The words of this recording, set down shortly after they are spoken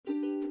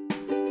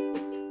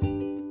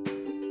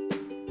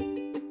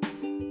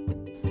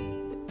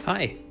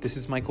Hi, this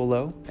is Michael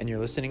Lowe, and you're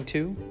listening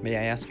to May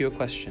I Ask You a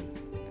Question,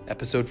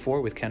 Episode 4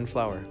 with Ken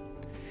Flower.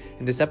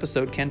 In this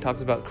episode, Ken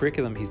talks about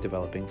curriculum he's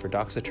developing for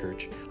Doxa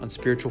Church on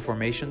spiritual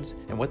formations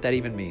and what that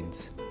even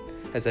means.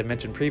 As I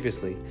mentioned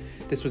previously,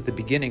 this was the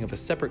beginning of a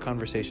separate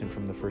conversation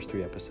from the first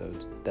 3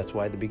 episodes. That's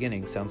why the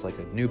beginning sounds like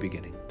a new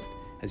beginning.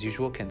 As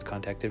usual, Ken's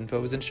contact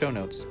info is in show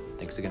notes.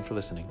 Thanks again for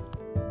listening.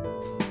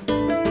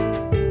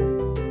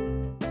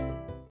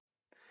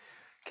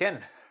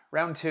 Ken,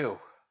 round 2.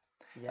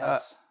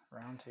 Yes,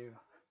 round 2.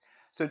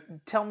 So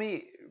tell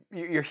me,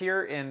 you're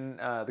here in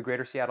the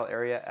greater Seattle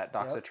area at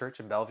Doxa Church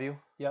in Bellevue.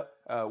 Yep.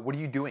 What are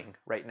you doing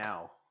right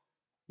now?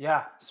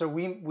 Yeah, so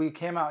we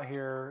came out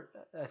here,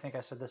 I think I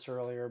said this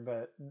earlier,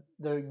 but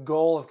the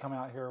goal of coming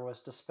out here was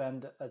to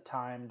spend a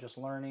time just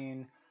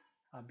learning,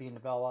 being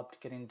developed,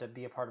 getting to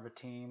be a part of a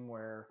team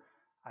where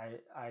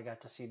I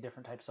got to see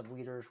different types of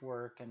leaders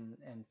work and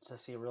to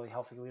see a really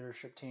healthy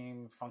leadership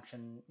team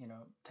function,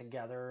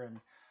 together.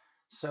 And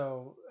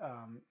so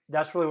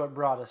that's really what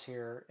brought us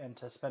here, and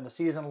to spend a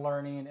season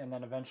learning and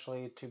then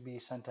eventually to be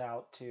sent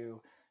out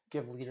to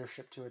give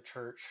leadership to a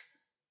church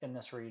in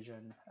this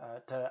region,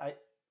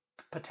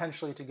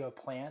 potentially to go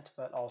plant,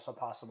 but also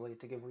possibly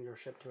to give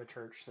leadership to a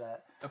church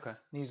that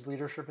needs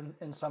leadership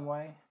in some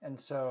way. And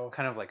so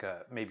kind of like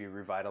maybe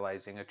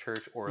revitalizing a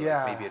church, or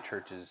Yeah. like maybe a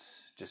church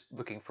is just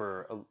looking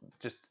for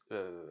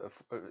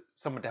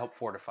someone to help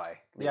fortify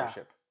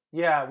leadership.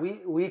 Yeah,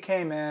 we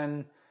came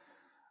in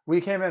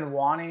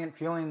wanting,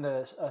 feeling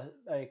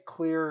a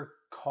clear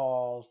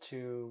call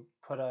to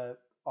put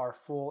our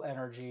full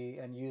energy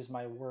and use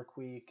my work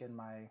week and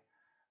my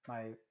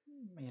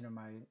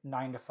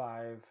 9 to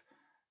 5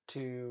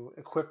 to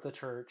equip the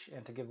church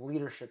and to give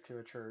leadership to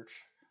a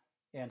church,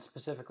 and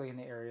specifically in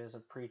the areas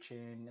of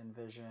preaching and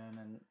vision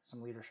and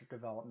some leadership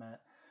development.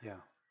 Yeah.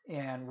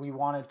 And we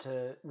wanted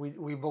to,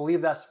 we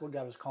believe that's what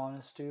God was calling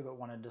us to, but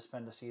wanted to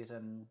spend a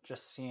season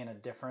just seeing a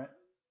different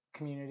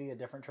community, a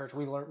different church.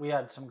 We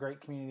had some great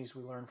communities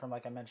we learned from,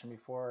 like I mentioned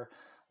before.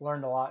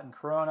 Learned a lot in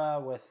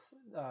Corona with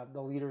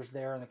the leaders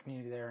there and the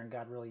community there, and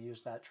God really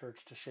used that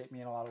church to shape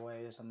me in a lot of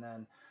ways. And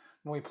then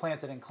when we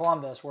planted in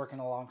Columbus, working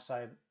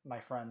alongside my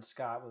friend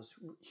Scott was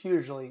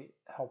hugely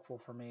helpful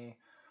for me.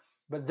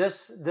 But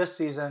this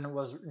season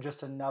was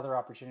just another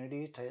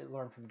opportunity to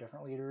learn from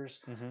different leaders,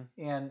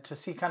 and to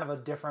see kind of a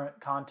different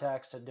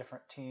context, a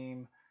different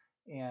team,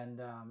 and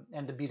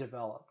to be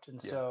developed.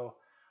 And so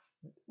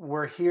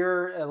we're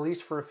here at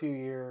least for a few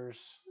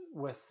years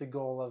with the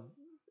goal of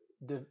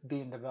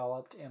being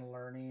developed and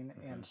learning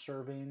and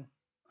serving.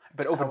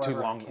 But open to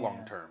long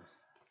term.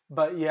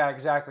 But yeah,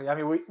 exactly. I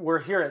mean, we're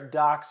here at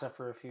Doxa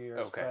for a few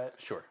years. Okay, but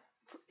sure.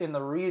 In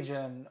the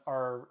region,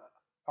 our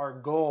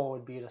goal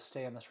would be to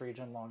stay in this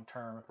region long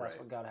term, if that's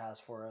what God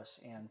has for us,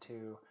 and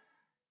to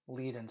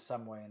lead in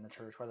some way in the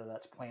church, whether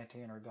that's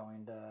planting or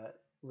going to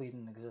lead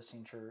an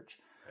existing church.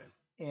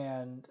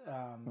 And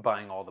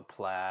buying all the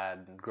plaid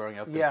and growing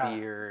out the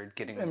beard,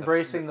 getting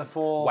embracing the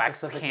full waxed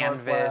Pacific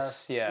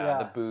canvas, Northwest.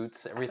 The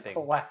boots, everything.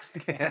 The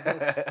waxed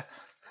canvas.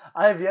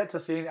 I have yet to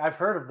see. I've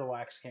heard of the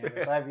waxed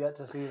canvas. I have yet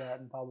to see that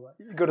in public.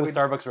 You go to the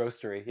Starbucks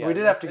roastery. Yeah, we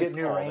did have to get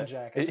new rain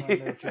jackets when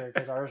we moved here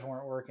because ours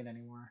weren't working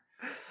anymore.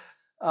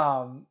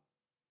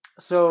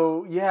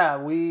 So yeah,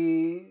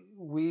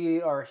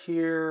 we are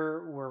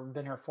here. We've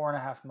been here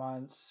 4.5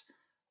 months.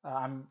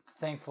 I'm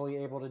thankfully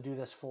able to do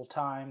this full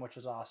time, which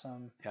is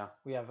awesome. Yeah.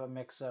 We have a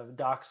mix of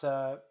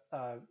Doxa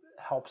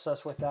helps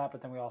us with that,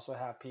 but then we also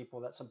have people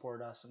that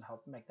support us and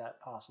help make that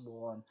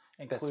possible.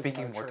 And that's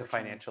speaking more to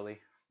financially.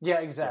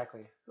 Yeah,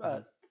 exactly.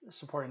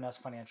 Supporting us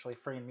financially,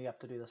 freeing me up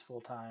to do this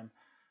full time,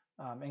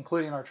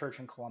 including our church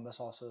in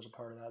Columbus also is a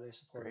part of that. They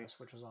support us,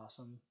 which is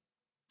awesome.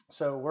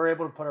 So we're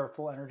able to put our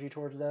full energy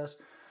towards this.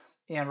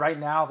 And right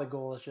now the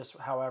goal is just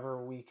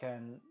however we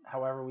can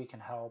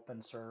help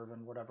and serve,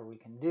 and whatever we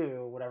can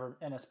do,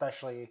 and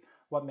especially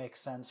what makes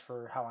sense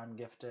for how I'm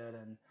gifted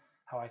and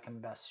how I can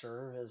best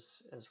serve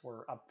is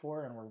we're up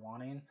for and we're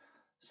wanting.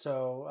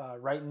 So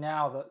right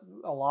now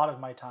a lot of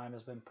my time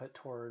has been put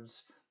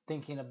towards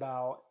thinking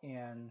about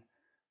and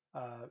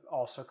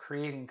also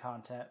creating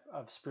content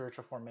of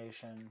spiritual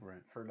formation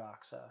for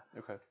Doxa.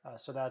 Okay.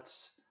 So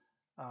that's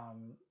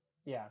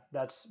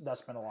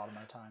that's been a lot of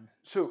my time.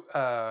 So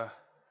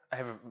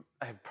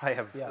I probably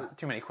have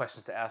too many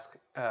questions to ask.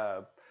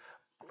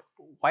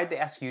 Why'd they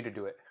ask you to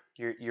do it?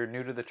 You're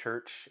new to the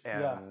church,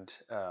 and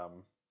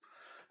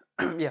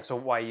so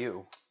why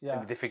you? Yeah.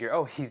 And did they figure,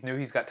 oh, he's new,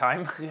 he's got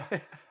time? Yeah.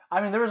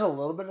 I mean, there was a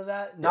little bit of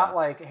that. Not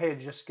like, hey,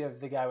 just give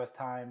the guy with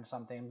time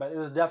something, but it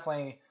was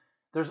definitely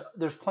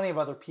there's plenty of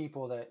other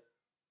people that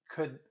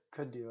could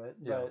do it,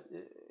 but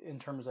in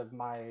terms of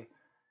my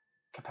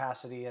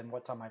capacity and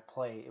what's on my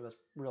plate, it was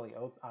really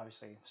open,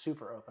 obviously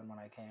super open when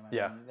I came. I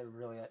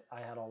mean,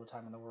 I had all the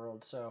time in the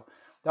world. So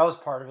that was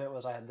part of it,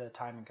 was I had the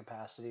time and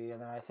capacity. And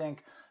then I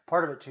think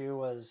part of it too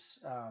was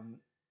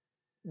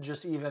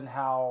just even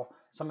how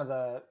some of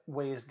the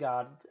ways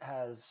God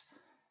has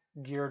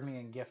geared me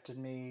and gifted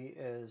me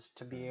is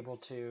to be able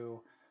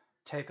to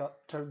to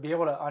be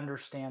able to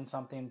understand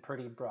something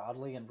pretty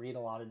broadly and read a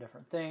lot of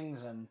different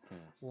things and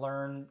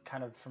learn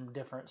kind of from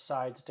different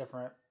sides,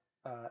 different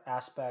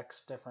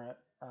aspects, different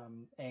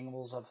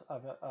angles of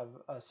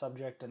a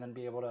subject, and then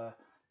be able to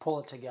pull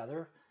it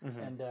together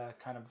and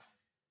kind of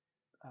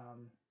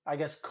I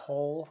guess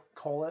cull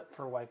it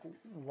for like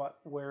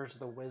where's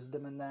the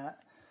wisdom in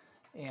that,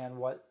 and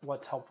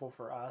what's helpful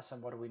for us,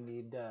 and what do we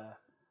need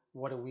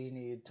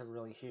to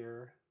really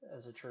hear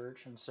as a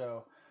church. And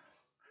so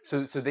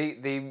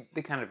they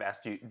kind of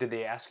asked you, did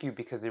they ask you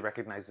because they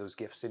recognize those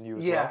gifts in you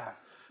as well?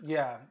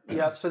 Yeah.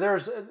 So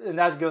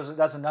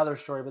that's another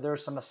story, but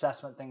there's some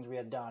assessment things we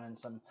had done and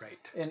some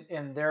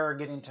and they're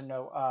getting to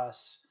know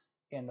us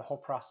in the whole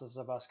process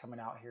of us coming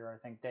out here. I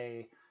think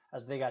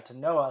as they got to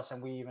know us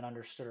and we even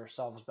understood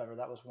ourselves better,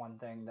 that was one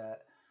thing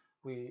that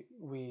we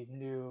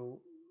knew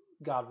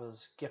God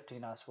was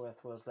gifting us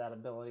with, was that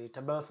ability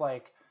to both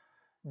like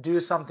do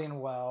something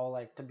well,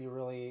 like to be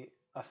really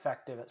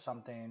effective at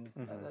something,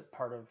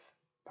 part of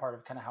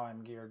kind of how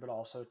I'm geared, but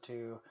also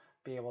to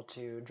be able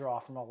to draw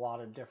from a lot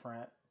of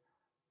different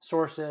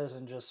sources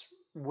and just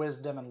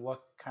wisdom and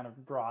look kind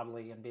of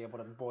broadly and be able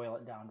to boil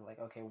it down to like,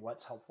 okay,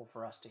 what's helpful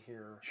for us to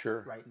hear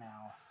right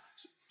now.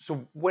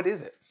 So what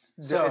is it?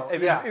 So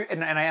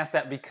and I asked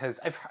that because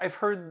I've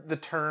heard the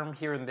term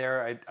here and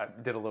there. I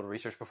did a little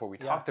research before we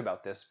talked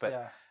about this,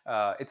 but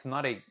it's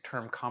not a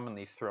term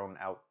commonly thrown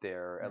out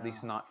there, at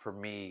least not for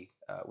me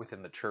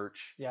within the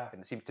church. And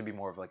it seems to be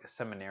more of like a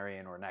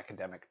seminarian or an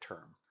academic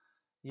term.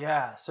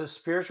 Yeah. So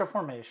spiritual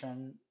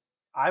formation,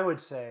 I would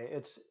say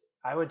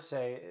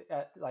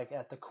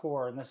at the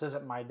core, and this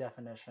isn't my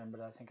definition,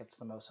 but I think it's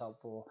the most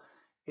helpful,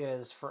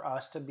 is for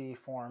us to be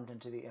formed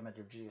into the image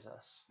of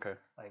Jesus. Okay.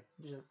 Like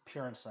just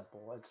pure and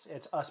simple.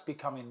 It's us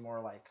becoming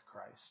more like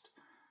Christ.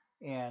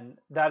 And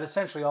that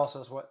essentially also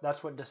is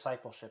that's what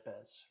discipleship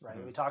is,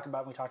 right? We talked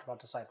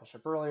about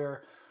discipleship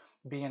earlier,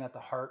 being at the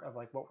heart of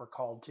like what we're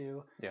called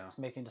to. It's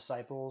making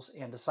disciples,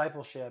 and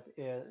discipleship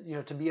is,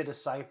 to be a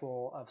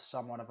disciple of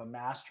someone, of a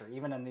master.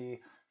 Even in the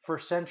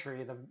first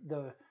century,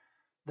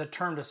 the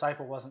term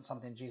disciple wasn't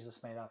something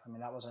Jesus made up. I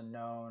mean, that was a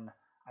known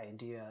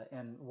idea,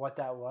 and what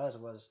that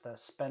was to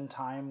spend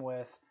time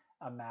with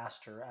a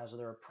master as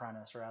their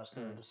apprentice or as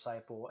their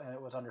disciple, and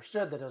it was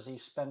understood that as you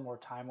spend more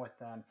time with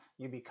them,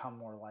 you become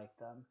more like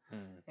them.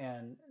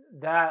 And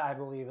that, I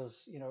believe,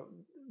 is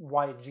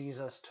why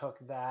Jesus took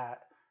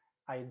that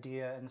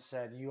idea and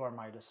said, "You are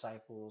my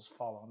disciples,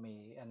 follow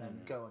me," and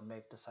then go and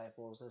make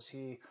disciples, as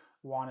he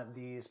wanted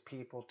these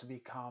people to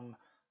become,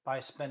 by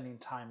spending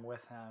time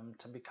with him,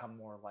 to become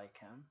more like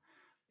him.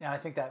 And I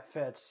think that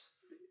fits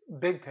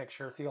big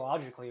picture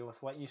theologically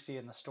with what you see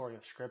in the story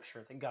of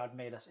Scripture, that God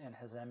made us in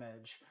his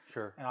image.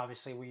 Sure. And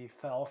obviously we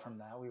fell from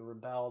that, we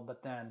rebelled,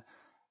 but then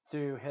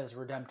through his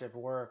redemptive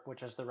work,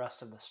 which is the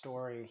rest of the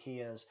story, he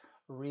is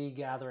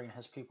regathering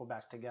his people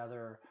back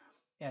together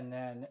and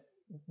then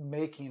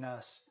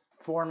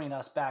forming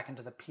us back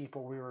into the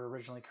people we were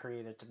originally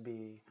created to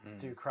be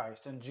through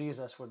Christ. And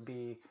Jesus would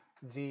be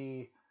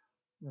the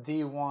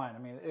one, I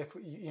mean, if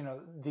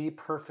the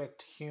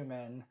perfect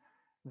human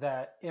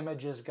that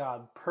images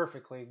God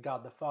perfectly.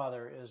 God the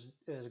Father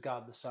is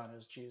God the Son,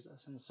 is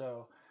Jesus. And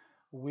so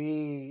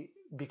we,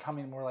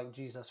 becoming more like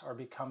Jesus, are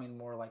becoming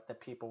more like the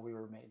people we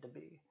were made to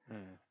be.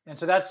 And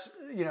so that's,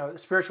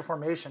 spiritual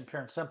formation,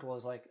 pure and simple,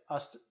 is like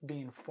us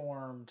being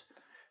formed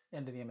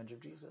into the image of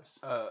Jesus.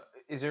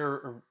 Is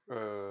there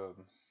a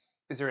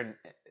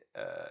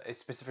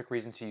specific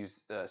reason to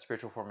use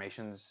spiritual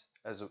formations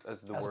as the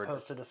as word, as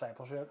opposed to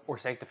discipleship or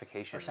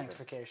sanctification?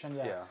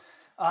 Yeah.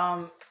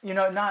 Part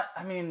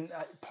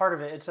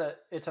of it,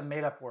 it's a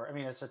made up word. I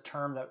mean, it's a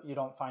term that you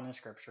don't find in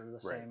Scripture. The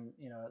same,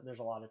 there's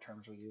a lot of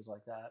terms we use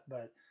like that.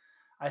 But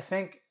I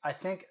think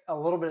a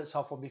little bit it's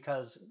helpful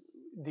because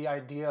the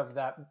idea of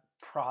that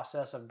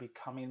process of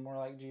becoming more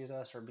like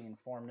Jesus or being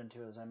formed into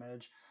his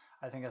image,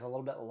 I think, is a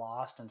little bit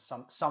lost and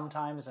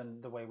sometimes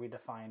in the way we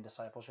define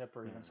discipleship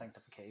or even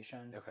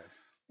sanctification. Okay.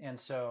 And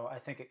so I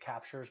think it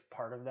captures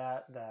part of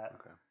that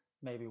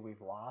maybe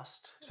we've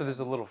lost. So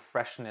there's a little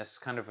freshness,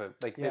 kind of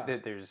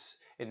there's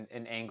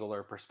an angle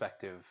or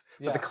perspective,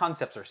 but the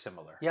concepts are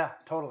similar. Yeah,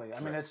 totally. I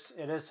mean, it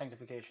is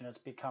sanctification. It's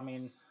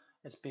becoming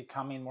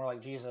more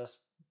like Jesus,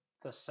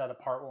 the set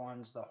apart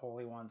ones, the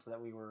holy ones that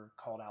we were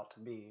called out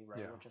to be,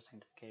 right? Which is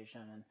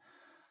sanctification. And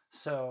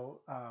so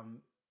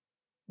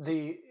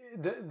the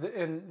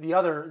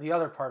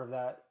other part of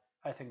that,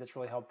 I think, that's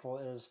really helpful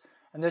is,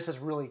 and this is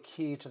really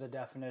key to the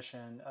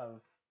definition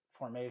of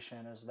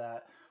formation, is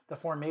that the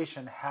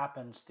formation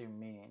happens through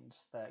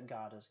means that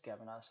God has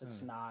given us.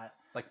 It's not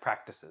like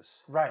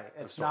practices. Right.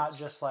 It's not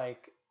just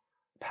like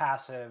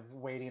passive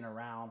waiting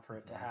around for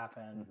it to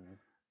happen,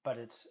 but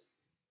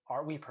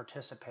we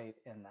participate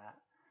in that.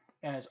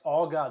 And it's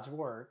all God's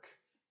work,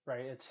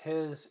 right? It's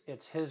his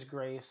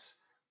grace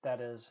that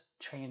is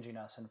changing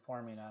us and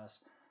forming us,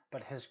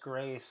 but his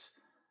grace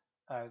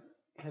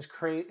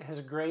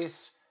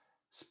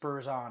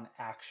spurs on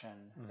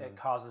action. It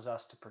causes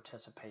us to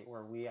participate,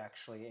 where we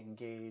actually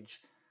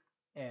engage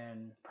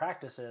in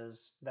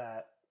practices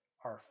that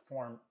are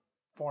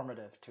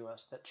formative to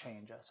us, that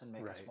change us and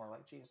make us Right. more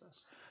like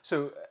Jesus.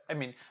 So, I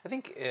mean, I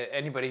think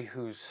anybody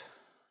who's,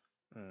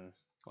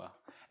 well,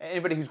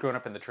 anybody who's grown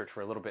up in the church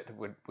for a little bit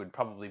would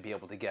probably be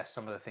able to guess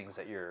some of the things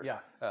that you're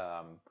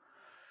Yeah.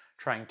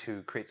 trying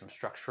to create some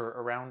structure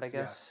around, I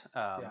guess.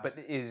 Yeah. But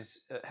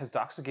has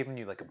Doxa given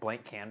you like a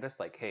blank canvas,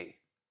 like, hey,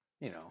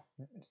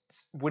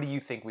 what do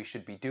you think we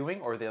should be doing?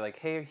 Or are they like,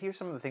 hey, here's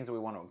some of the things that we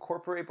want to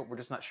incorporate, but we're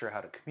just not sure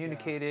how to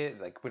communicate it.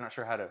 Like, we're not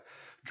sure how to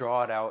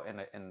draw it out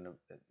in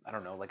I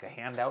don't know, like a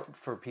handout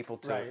for people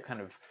to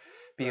kind of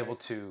be able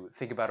to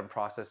think about and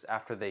process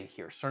after they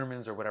hear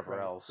sermons or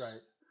whatever else.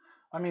 Right.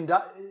 I mean,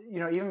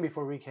 even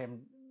before we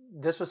came,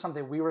 this was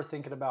something we were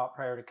thinking about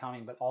prior to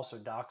coming, but also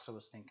Doxa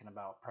was thinking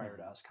about prior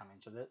to us coming.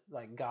 So that,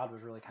 like, God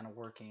was really kind of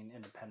working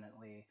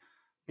independently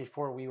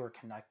before we were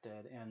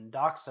connected, and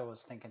Doxa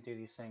was thinking through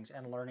these things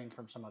and learning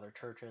from some other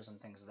churches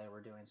and things they were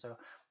doing. So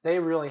they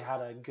really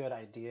had a good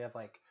idea of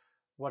like,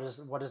 what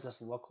does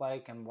this look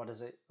like, and what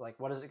is it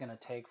going to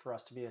take for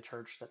us to be a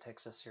church that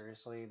takes this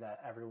seriously, that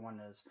everyone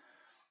is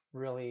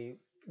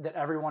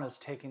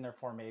taking their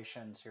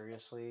formation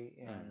seriously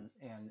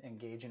and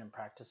engaging in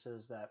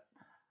practices that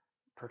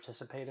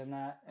participate in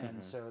that.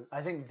 And so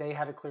I think they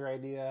had a clear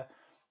idea.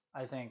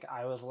 I think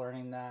I was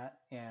learning that,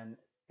 and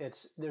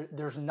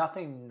there's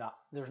nothing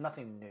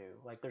new.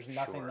 Like, there's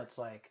nothing that's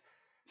like,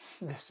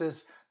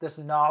 this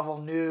novel,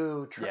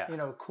 new,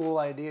 cool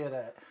idea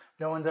that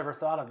no one's ever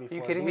thought of before.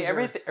 Are you kidding me?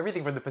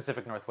 Everything from the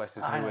Pacific Northwest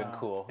is new and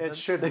cool. It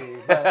should be.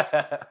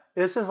 But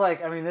this is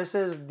like, I mean,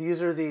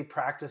 these are the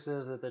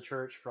practices that the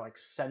church for like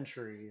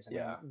centuries,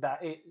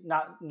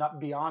 not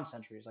beyond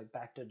centuries, like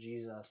back to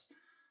Jesus,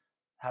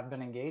 have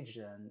been engaged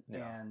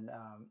in,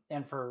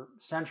 and for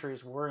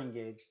centuries we're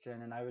engaged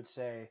in. And I would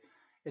say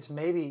it's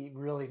maybe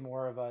really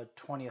more of a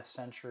 20th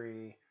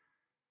century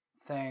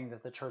thing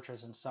that the church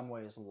has in some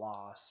ways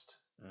lost.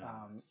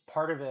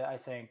 Part of it, I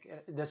think,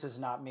 this is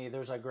not me.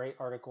 There's a great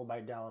article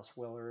by Dallas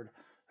Willard,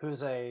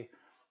 who's a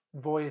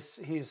voice.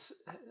 He's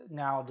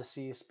now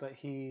deceased, but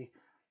he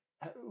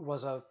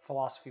was a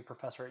philosophy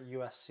professor at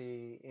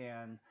USC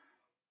and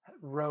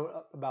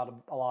wrote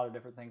about a lot of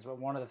different things. But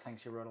one of the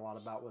things he wrote a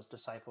lot about was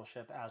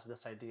discipleship as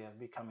this idea of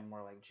becoming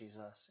more like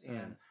Jesus,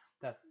 and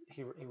that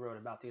he wrote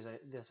about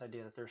this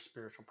idea that there's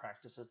spiritual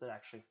practices that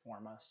actually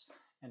form us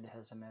into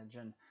his image.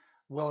 And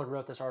Willard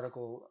wrote this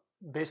article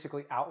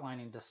basically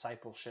outlining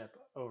discipleship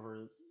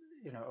over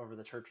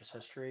the church's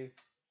history,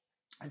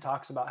 and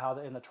talks about how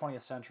in the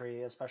 20th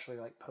century, especially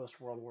like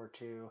post World War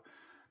II,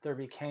 there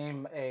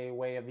became a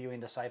way of viewing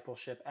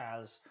discipleship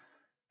as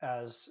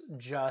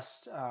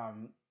just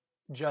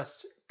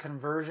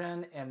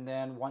conversion, and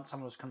then once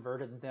someone was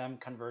converted, them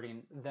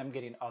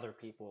getting other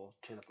people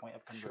to the point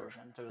of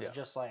conversion. So it was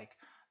just like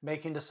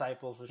making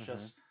disciples was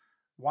just,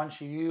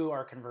 once you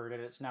are converted,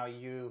 it's now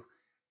you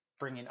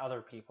bringing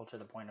other people to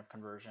the point of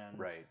conversion.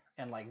 Right.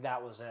 And like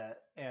that was it.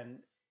 And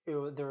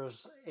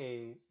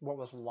what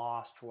was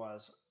lost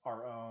was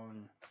our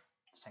own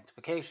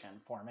sanctification,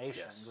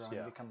 formation, growing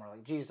to become more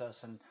like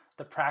Jesus, and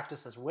the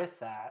practices with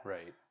that.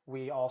 Right.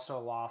 We also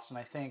lost. And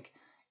I think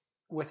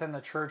within the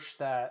church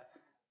that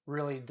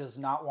really does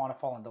not want to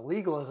fall into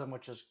legalism,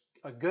 which is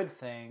a good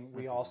thing,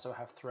 we also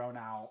have thrown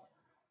out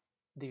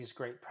these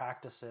great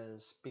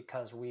practices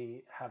because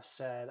we have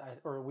said,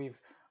 or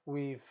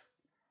we've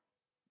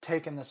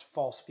taken this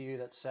false view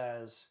that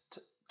says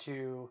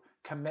to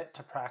commit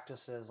to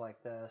practices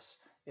like this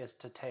is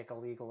to take a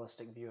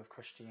legalistic view of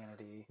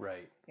Christianity,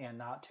 right, and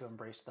not to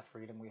embrace the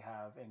freedom we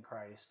have in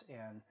Christ.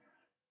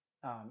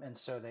 And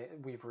so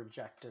we've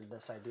rejected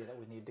this idea that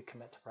we need to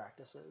commit to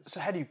practices. So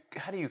how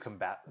do you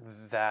combat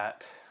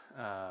that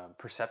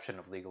perception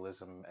of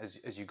legalism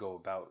as you go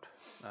about?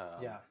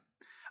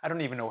 I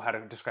don't even know how to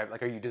describe it.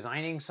 Like, are you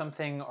designing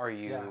something? Are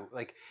you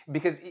like,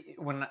 because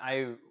when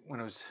I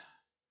was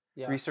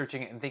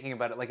researching it and thinking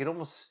about it, like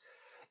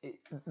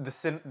the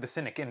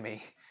cynic in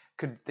me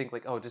could think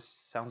like, oh, it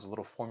just sounds a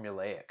little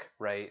formulaic,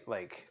 right?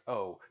 Like,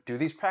 oh, do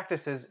these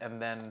practices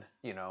and then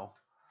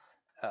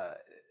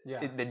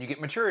then you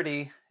get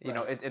maturity, and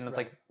it's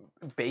like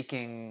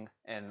baking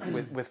and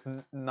with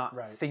not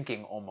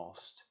thinking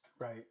almost.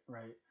 Right.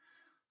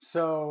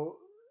 So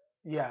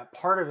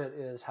part of it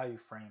is how you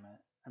frame it.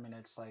 I mean,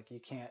 it's like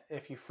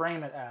if you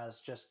frame it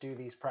as just do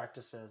these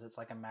practices, it's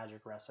like a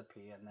magic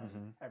recipe and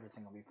then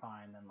everything will be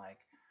fine. Then like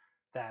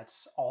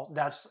that's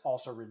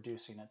also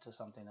reducing it to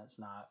something that's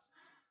not.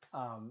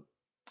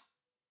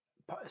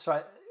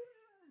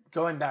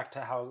 Going back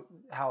to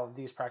how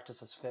these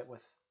practices fit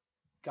with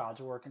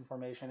God's work in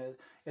formation,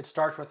 it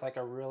starts with like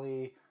a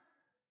really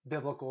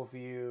biblical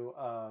view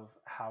of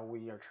how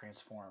we are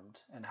transformed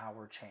and how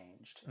we're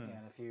changed.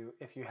 And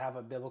if you have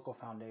a biblical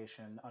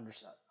foundation,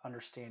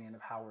 understanding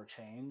of how we're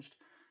changed,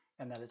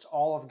 and that it's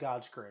all of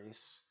God's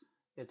grace,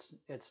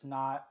 it's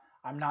not,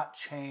 I'm not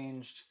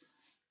changed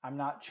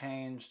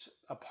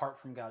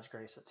apart from God's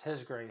grace. It's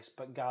His grace,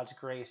 but God's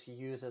grace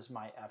uses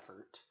my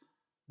effort.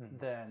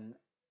 Then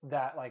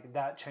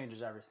that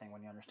changes everything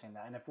when you understand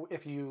that. And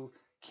if you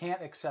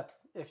can't accept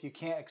if you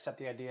can't accept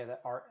the idea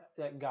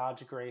that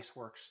God's grace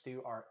works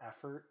through our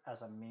effort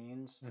as a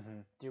means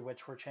through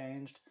which we're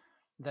changed,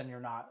 then you're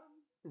not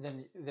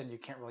then you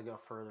can't really go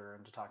further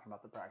into talking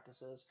about the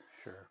practices.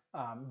 Sure.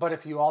 But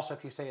if you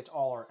say it's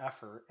all our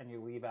effort and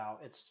you leave out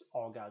it's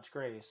all God's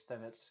grace, then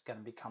it's going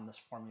to become this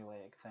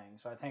formulaic thing.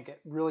 So I think it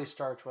really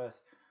starts with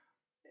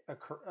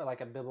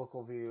a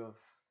biblical view of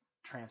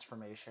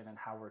transformation and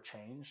how we're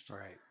changed.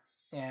 Right.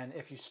 And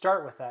if you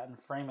start with that and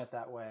frame it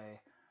that way,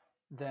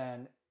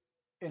 then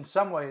in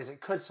some ways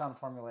it could sound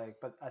formulaic,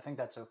 but I think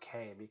that's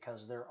okay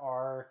because there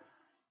are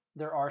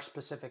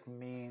specific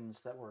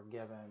means that we're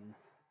given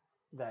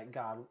that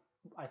God,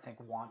 I think,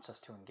 wants us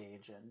to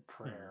engage in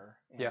prayer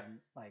and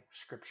like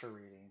scripture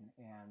reading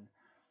and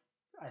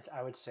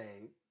I would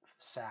say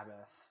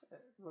Sabbath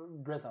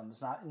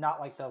rhythms, not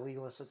like the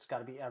legalist. It's got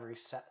to be every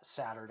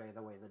Saturday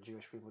the way the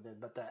Jewish people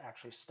did, but the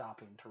actually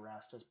stopping to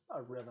rest is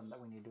a rhythm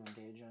that we need to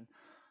engage in.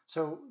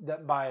 So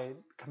that by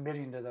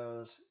committing to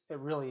those, it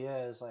really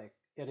is like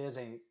it is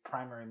a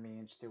primary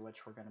means through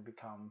which we're going to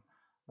become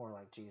more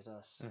like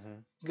Jesus.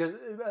 Because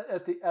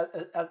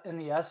in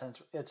the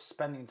essence, it's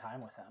spending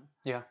time with him.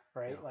 Yeah.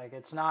 Right. Yeah. Like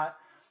it's not,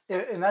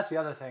 and that's the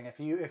other thing.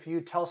 If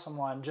you tell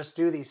someone just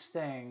do these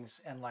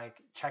things and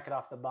like check it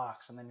off the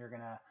box, and then you're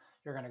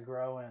gonna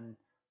grow and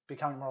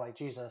become more like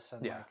Jesus,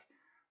 and like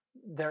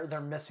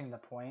they're missing the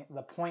point.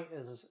 The point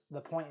is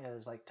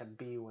like to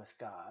be with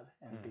God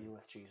and be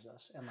with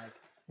Jesus, and like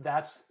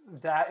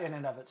that in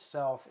and of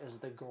itself is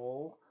the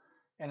goal.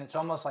 And it's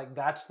almost like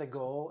that's the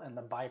goal, and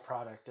the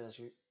byproduct is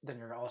then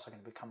you're also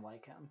going to become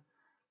like him.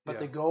 But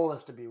the goal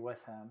is to be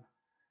with him.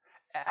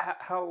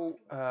 How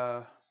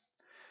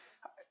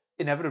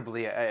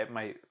inevitably,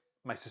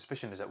 my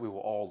suspicion is that we will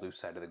all lose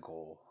sight of the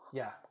goal.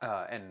 Yeah.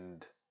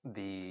 And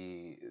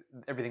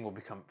everything will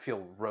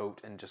feel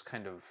rote and just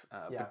kind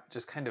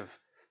of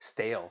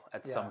stale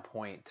at some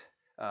point.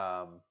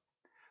 Are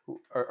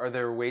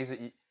there ways that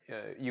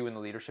you and the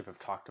leadership have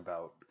talked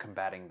about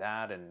combating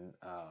that, and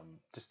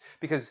just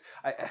because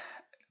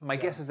my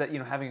guess is that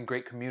having a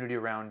great community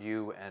around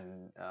you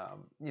and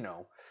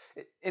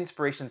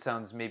inspiration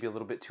sounds maybe a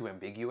little bit too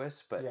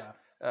ambiguous, but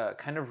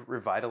kind of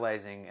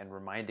revitalizing and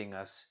reminding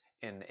us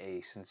in a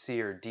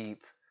sincere,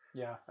 deep,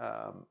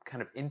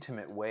 kind of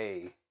intimate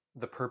way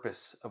the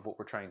purpose of what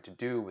we're trying to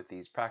do with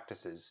these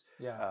practices.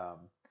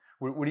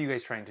 What are you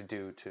guys trying to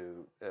do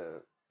to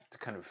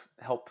kind of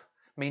help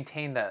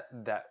maintain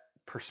that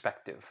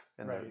perspective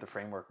and the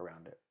framework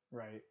around it?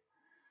 Right.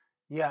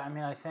 Yeah, I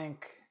mean, I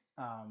think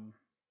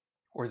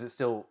or is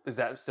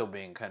that still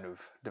being kind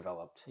of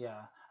developed? Yeah,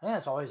 I think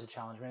that's always a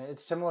challenge. I mean,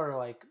 it's similar to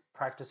like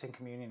practicing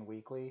communion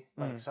weekly.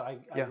 Like, so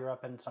I grew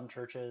up in some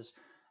churches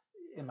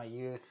in my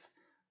youth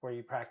where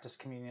you practice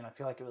communion. I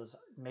feel like it was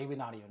maybe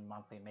not even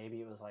monthly.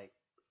 Maybe it was like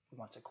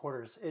once a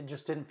quarter. It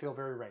just didn't feel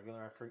very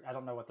regular. I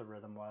don't know what the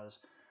rhythm was.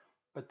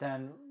 But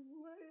then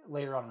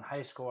later on in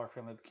high school, our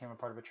family became a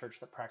part of a church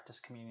that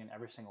practiced communion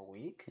every single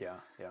week. Yeah.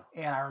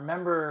 And I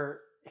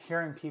remember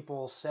hearing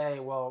people say,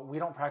 well, we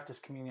don't practice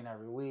communion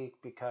every week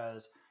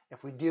because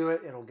if we do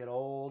it, it'll get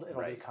old.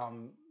 It'll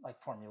become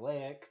like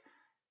formulaic,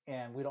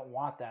 and we don't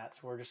want that.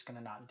 So we're just going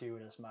to not do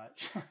it as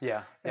much.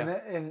 Yeah.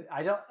 And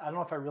I don't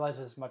know if I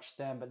realized as much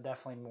then, but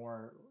definitely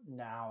more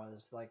now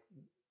is like,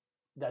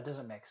 that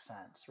doesn't make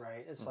sense,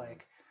 right? It's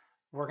like,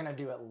 we're going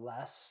to do it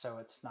less so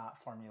it's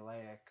not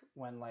formulaic,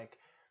 when like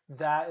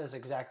that is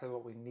exactly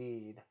what we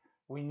need.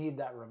 We need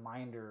that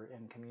reminder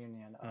in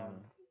communion of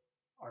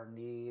our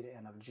need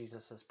and of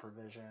Jesus's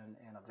provision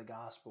and of the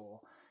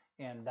gospel.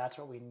 And that's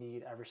what we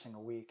need every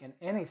single week. And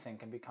anything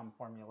can become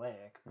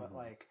formulaic, but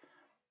like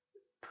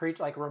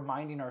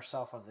reminding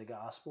ourselves of the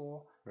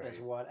gospel is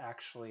what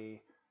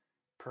actually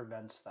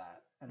prevents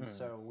that. And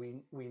so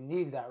we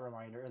need that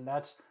reminder. And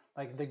that's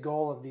like the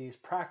goal of these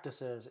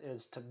practices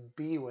is to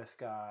be with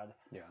God,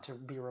 to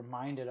be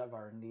reminded of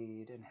our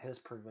need and his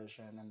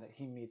provision and that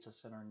he meets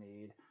us in our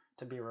need,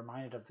 to be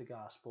reminded of the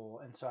gospel.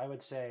 And so I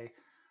would say,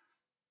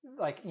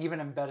 like, even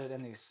embedded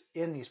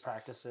in these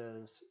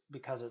practices,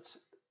 because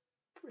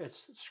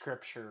it's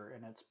scripture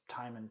and it's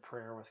time in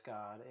prayer with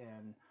God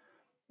and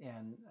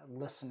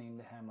listening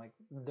to him, like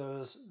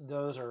those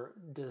are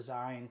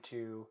designed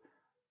to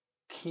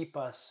keep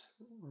us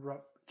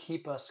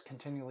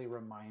continually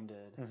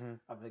reminded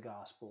of the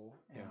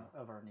gospel and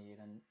of our need,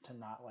 and to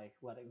not like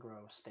let it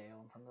grow stale.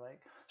 And from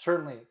like,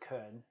 certainly it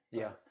could.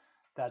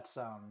 That's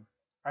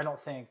I don't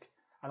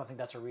think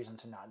that's a reason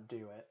to not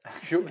do it.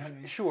 Sure,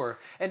 sure.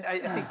 And I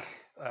think,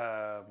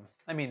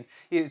 I mean,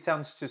 it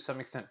sounds to some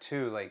extent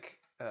too like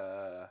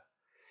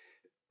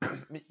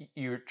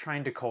you're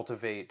trying to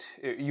cultivate.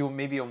 You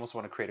maybe almost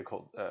want to create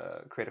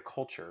a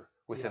culture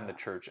within the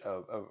church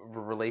of a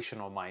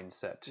relational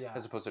mindset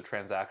as opposed to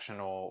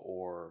transactional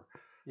or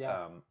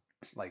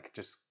like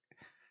just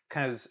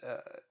kind of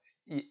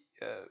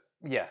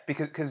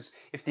because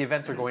if the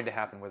events are going to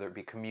happen, whether it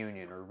be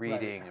communion or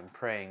reading and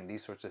praying,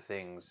 these sorts of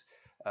things.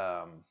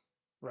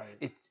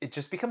 It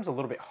just becomes a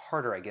little bit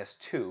harder, I guess,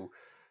 too,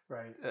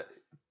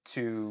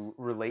 to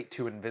relate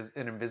to an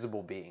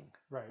invisible being,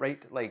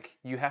 right? Like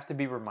you have to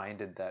be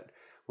reminded that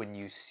when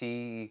you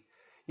see,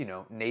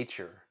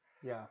 nature,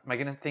 Yeah. am I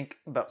going to think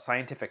about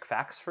scientific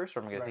facts first, or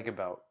am I going to Right. think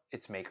about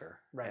its maker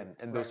Right.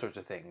 and those Right. sorts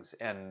of things?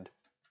 And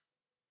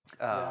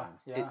Yeah.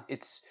 Yeah.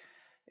 it's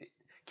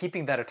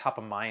keeping that at top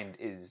of mind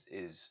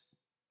is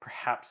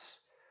perhaps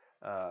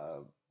uh,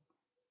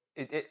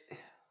 it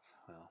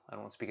well, I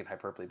don't want to speak in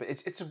hyperbole, but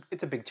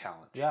it's a big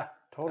challenge Yeah.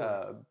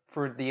 Totally.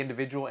 for the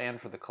individual and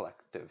for the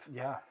collective.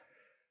 Yeah.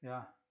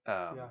 Yeah.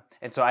 Yeah.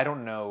 And so I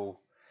don't know.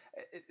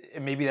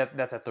 Maybe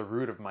that's at the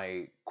root of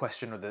my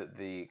question, or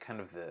the kind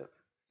of the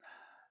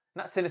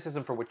not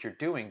cynicism for what you're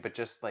doing, but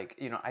just like,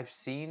 I've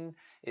seen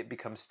it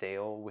become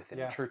stale within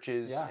Yeah.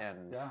 churches Yeah.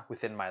 and Yeah.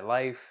 within my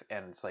life,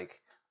 and it's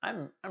like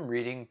I'm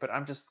reading, but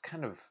I'm just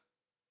kind of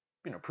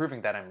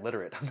proving that I'm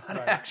literate. I'm not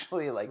Right.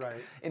 actually like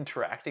Right.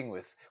 interacting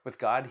with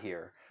God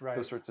here. Right.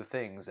 Those sorts of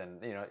things,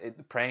 and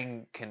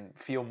praying can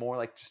feel more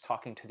like just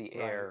talking to the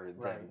Right. air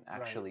than Right.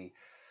 actually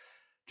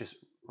just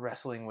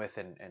wrestling with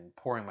and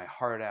pouring my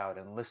heart out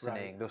and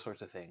listening. Right. Those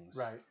sorts of things.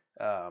 Right.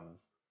 Um,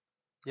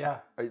 Yeah.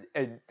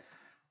 and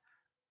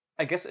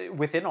I guess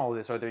within all of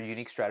this, are there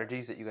unique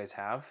strategies that you guys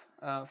have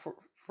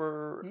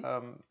for?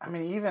 I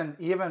mean, even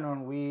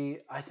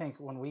I think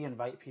when we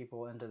invite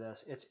people into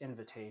this, it's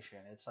invitation.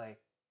 It's like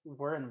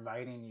we're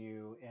inviting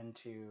you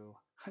into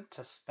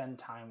to spend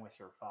time with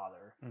your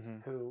Father,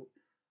 who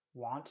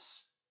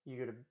wants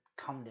you to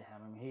come to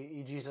Him. I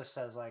mean, Jesus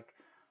says, like,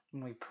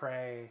 when we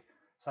pray,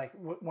 it's like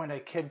when a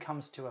kid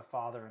comes to a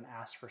father and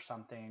asks for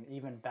something,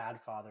 even bad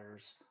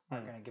fathers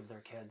aren't going to give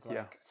their kids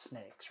like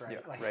snakes, right?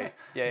 Yeah, Like right.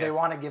 they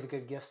want to give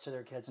good gifts to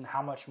their kids, and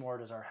how much more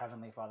does our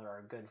Heavenly Father,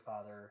 our good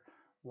Father,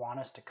 want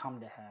us to come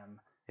to Him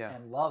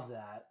and love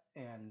that,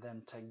 and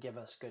then to give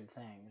us good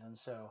things. And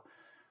so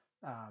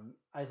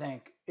I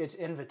think it's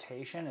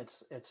invitation.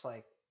 It's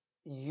like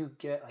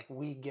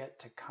we get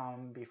to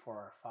come before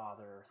our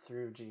Father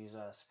through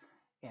Jesus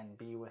and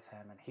be with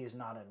Him, and He's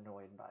not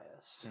annoyed by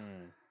us,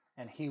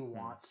 and He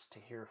wants to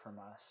hear from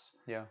us.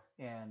 Yeah.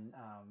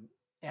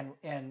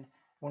 And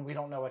when we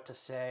don't know what to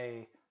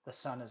say, the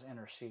Son is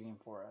interceding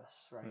for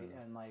us, right?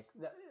 And like,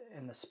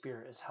 and the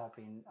Spirit is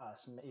helping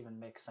us even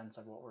make sense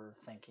of what we're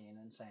thinking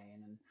and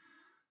saying. And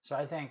so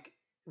I think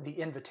the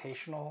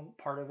invitational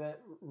part of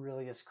it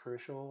really is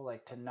crucial.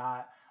 Like to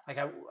not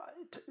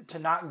to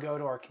not go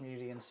to our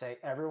community and say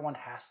everyone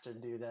has to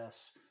do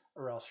this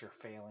or else you're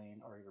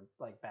failing, or you're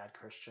like bad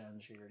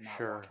Christians, or you're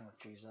not walking with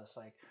Jesus.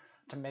 Like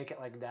to make it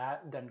like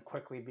that then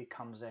quickly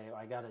becomes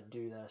I got to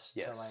do this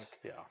to like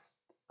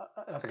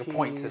it's like a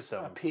point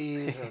system,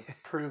 appease or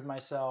prove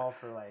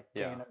myself, or like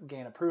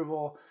gain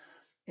approval.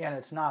 And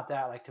it's not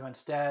that. Like to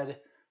instead,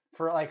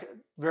 for like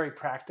very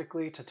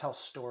practically, to tell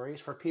stories,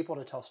 for people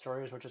to tell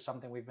stories, which is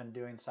something we've been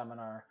doing some in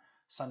our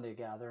Sunday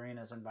gathering,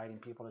 is inviting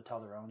people to tell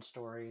their own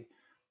story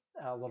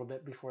a little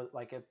bit before,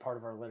 like a part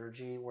of our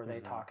liturgy, where they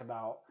talk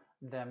about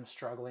them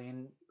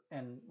struggling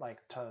and like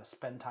to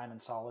spend time in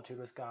solitude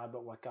with God,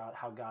 but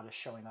how God is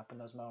showing up in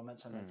those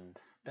moments, and it's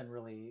been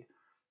really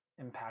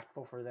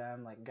impactful for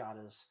them. Like God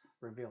is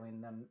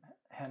revealing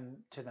Him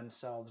to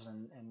themselves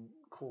in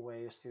cool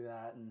ways through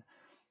that. And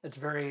it's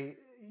very,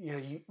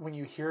 when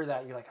you hear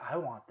that, you're like, I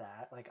want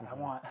that. Like I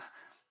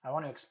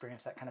want to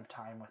experience that kind of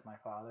time with my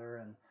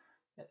Father,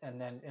 and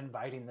then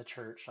inviting the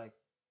church, like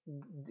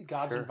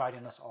God's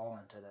inviting us all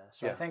into this.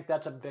 So I think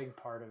that's a big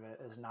part of it,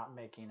 is not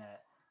making it,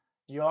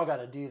 you all got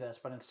to do this,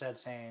 but instead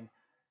saying,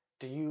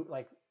 do you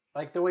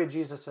like the way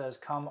Jesus says,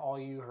 come all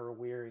you who are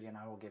weary and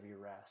I will give you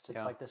rest.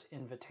 It's like this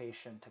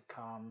invitation to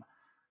come,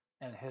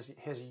 and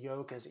his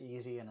yoke is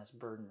easy and his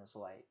burden is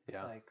light.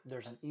 Like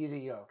there's an easy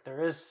yoke.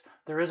 There is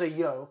a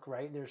yoke,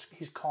 right?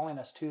 He's calling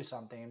us to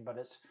something, but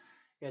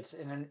it's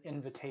an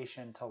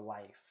invitation to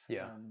life,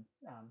 and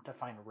to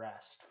find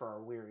rest for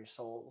our weary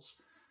souls.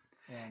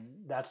 And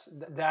that's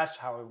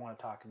how we want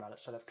to talk about it,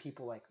 so that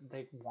people, like,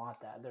 they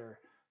want that. They're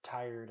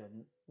tired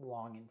and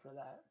longing for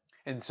that.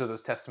 And so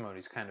those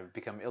testimonies kind of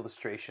become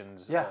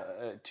illustrations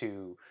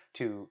to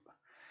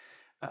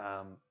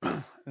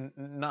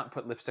not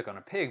put lipstick on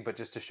a pig, but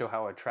just to show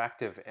how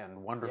attractive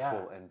and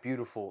wonderful and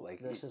beautiful.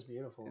 Like this is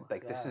beautiful.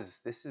 Like this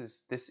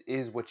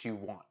is what you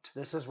want.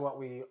 This is what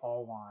we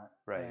all want.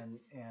 Right.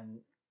 And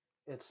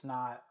it's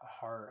not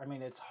hard. I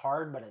mean, it's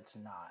hard, but it's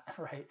not,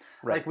 right?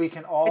 Right. Like we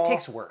can all. It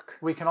takes work.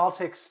 We can all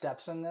take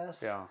steps in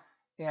this. Yeah.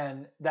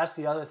 And that's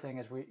the other thing,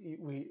 is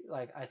we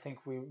like, I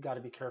think we've got to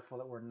be careful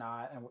that we're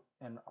not,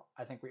 and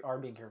I think we are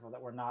being careful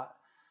that we're not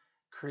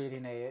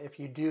creating if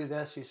you do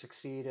this, you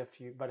succeed. If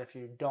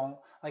you don't,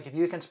 like, if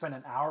you can spend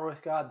an hour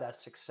with God,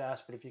 that's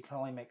success. But if you can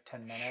only make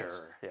 10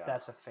 minutes,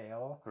 that's a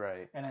fail.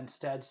 Right. And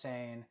instead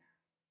saying,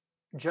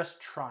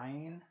 just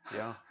trying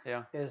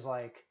is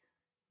like,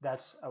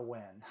 that's a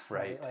win.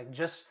 Right. Like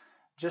just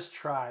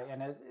try.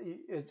 And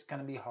it's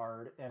going to be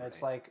hard. And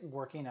it's like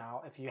working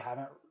out. If you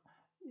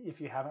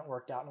haven't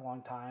worked out in a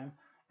long time,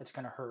 it's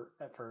going to hurt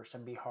at first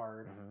and be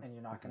hard, and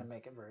you're not going to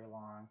make it very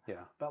long. Yeah.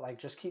 But like,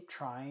 just keep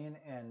trying,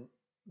 and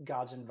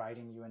God's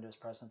inviting you into His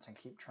presence, and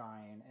keep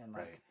trying. And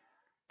like,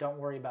 don't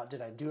worry about,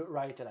 did I do it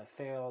right? Did I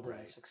fail? Did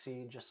I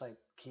succeed? Just like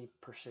keep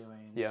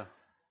pursuing. Yeah.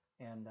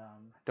 And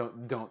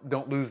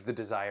don't lose the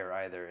desire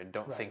either, and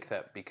don't Right. think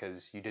that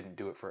because you didn't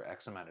do it for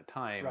X amount of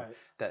time Right.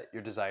 that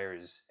your desire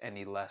is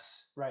any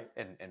less Right.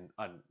 and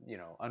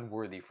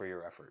unworthy for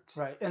your efforts.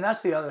 Right. And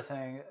that's the other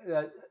thing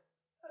that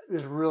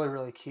is really,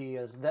 really key,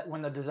 is that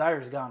when the desire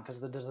is gone, because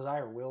the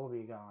desire will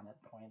be gone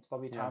at points.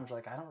 There'll be times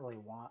like, I don't really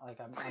want, like,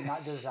 I'm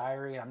not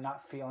desiring, I'm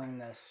not feeling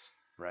this,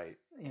 Right.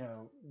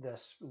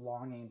 this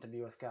longing to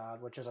be with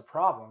God, which is a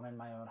problem in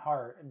my own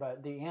heart.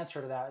 But the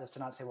answer to that is to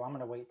not say, well, I'm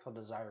going to wait till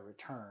desire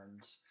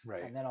returns,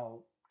 Right. and then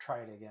I'll try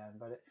it again.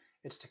 But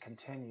it's to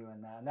continue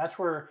in that. And that's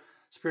where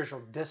spiritual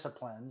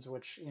disciplines,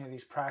 which,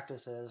 these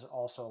practices,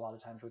 also a lot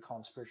of times we call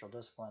them spiritual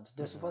disciplines.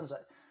 Disciplines,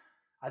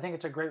 I think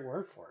it's a great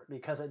word for it,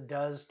 because it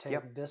does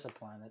take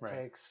discipline.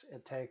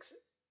 It takes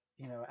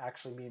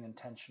actually being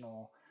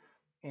intentional.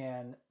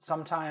 And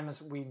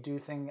sometimes we do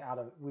something out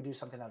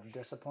of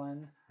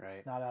discipline,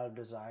 Right. not out of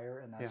desire,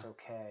 and that's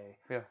okay.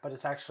 Yeah. But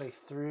it's actually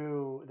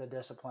through the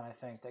discipline, I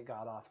think, that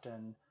God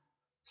often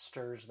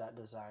stirs that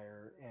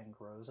desire and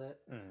grows it.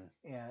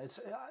 And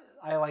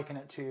I liken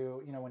it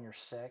to, when you're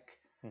sick,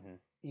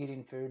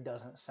 eating food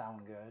doesn't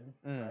sound good,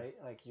 right?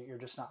 Like you're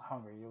just not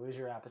hungry. You lose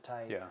your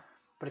appetite. Yeah.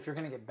 But if you're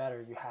going to get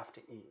better, you have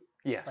to eat.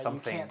 Yeah, like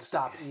something. You can't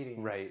stop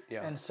eating. Right,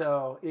 yeah. And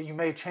so you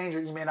may change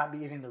it. You may not be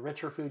eating the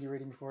richer food you were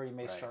eating before. You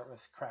may start with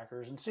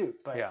crackers and soup.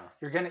 But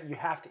you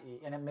have to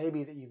eat. And it may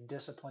be that you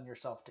discipline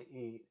yourself to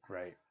eat.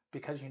 Right.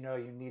 Because you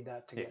need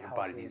that to get healthy.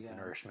 Your body needs the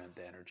nourishment,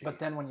 the energy. But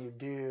then when you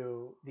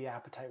do, the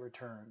appetite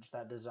returns,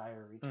 that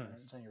desire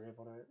returns, and you're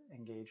able to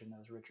engage in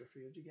those richer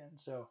foods again.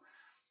 So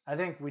I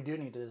think we do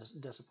need to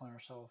discipline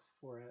ourselves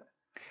for it.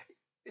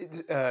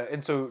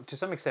 And so, to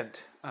some extent,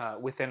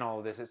 within all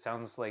of this, it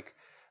sounds like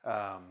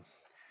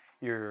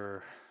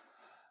you're.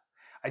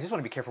 I just want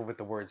to be careful with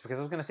the words, because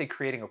I was going to say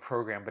creating a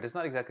program, but it's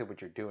not exactly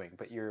what you're doing.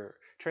 But you're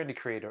trying to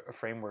create a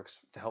framework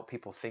to help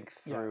people think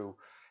through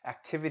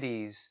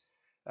activities.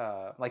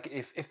 Like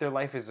if their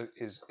life is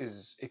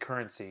a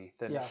currency,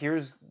 then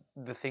here's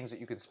the things that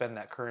you can spend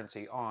that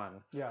currency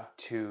on.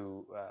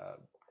 To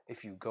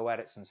if you go at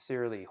it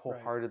sincerely,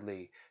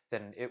 wholeheartedly,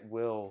 then it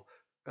will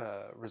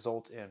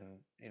result in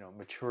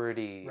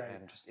maturity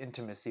and just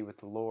intimacy with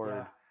the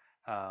Lord.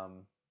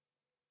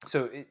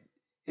 So it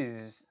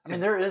is. I mean,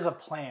 there is a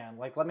plan.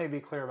 Like, let me be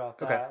clear about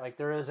that. Okay. Like,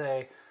 there is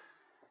a,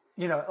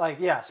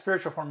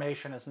 spiritual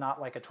formation is not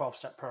like a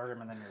 12-step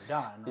program and then you're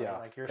done. Right? Yeah.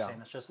 Like you're saying,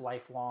 it's just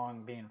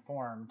lifelong being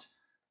formed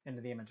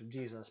into the image of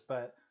Jesus.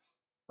 But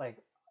like,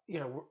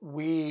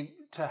 we,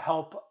 to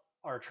help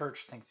our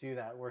church think through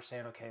that, we're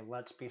saying, okay,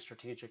 let's be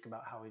strategic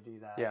about how we do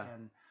that.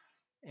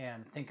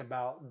 And think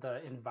about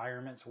the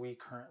environments we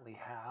currently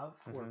have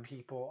where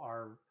people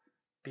are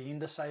being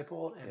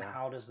discipled, and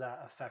how does that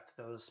affect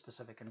those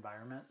specific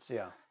environments.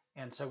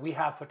 And so we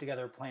have put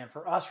together a plan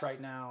for us right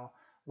now,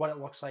 what it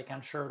looks like.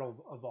 I'm sure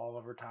it'll evolve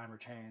over time or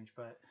change,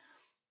 but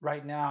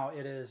right now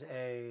it is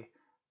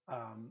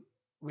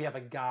we have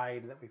a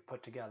guide that we've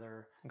put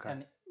together,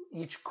 and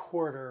each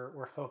quarter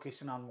we're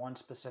focusing on one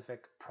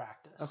specific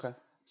practice.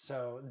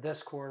 So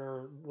this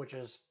quarter, which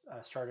is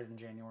started in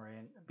January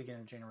and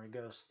beginning of January,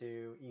 goes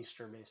through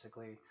Easter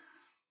basically,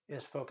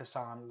 is focused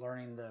on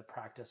learning the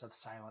practice of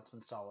silence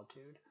and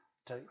solitude,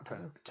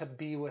 to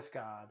be with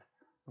God.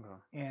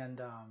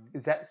 And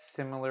is that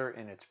similar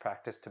in its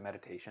practice to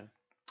meditation?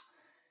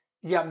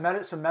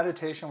 Yeah, so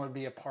meditation would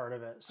be a part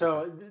of it.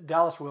 So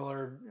Dallas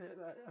Willard,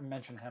 I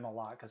mention him a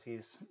lot because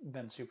he's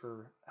been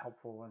super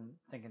helpful in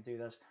thinking through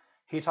this.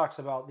 He talks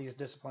about these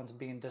disciplines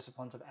being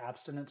disciplines of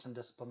abstinence and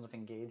disciplines of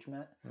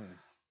engagement.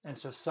 And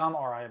so some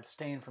are, I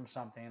abstain from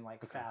something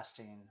like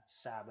fasting,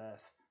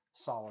 Sabbath,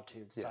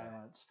 solitude,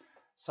 silence.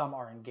 Some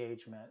are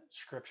engagement,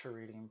 scripture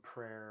reading,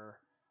 prayer,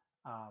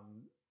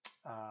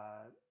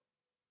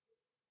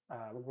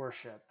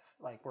 worship,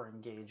 like we're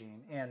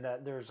engaging. And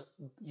that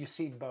you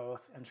see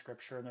both in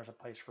scripture, and there's a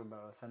place for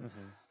both. And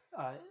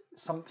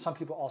some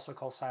people also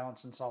call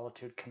silence and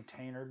solitude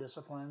container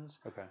disciplines.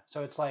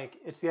 So it's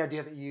the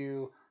idea that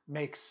you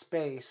make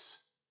space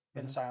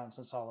in silence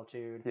and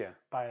solitude.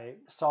 By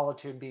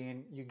solitude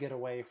being you get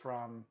away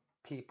from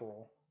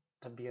people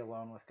to be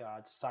alone with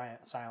God.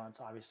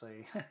 Silence,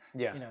 obviously.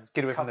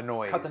 Get away from the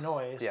noise. Cut the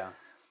noise.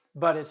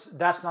 But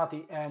that's not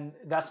the end.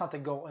 That's not the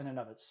goal in and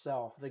of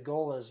itself. The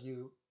goal is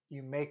you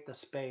make the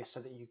space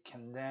so that you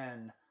can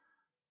then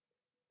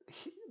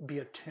be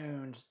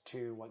attuned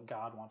to what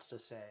God wants to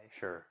say.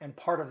 And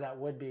part of that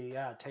would be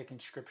taking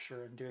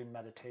scripture and doing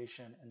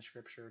meditation in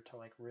scripture to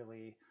like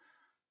really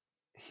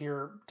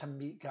to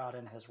meet God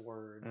in His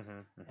Word,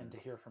 and to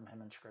hear from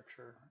Him in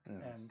Scripture,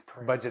 and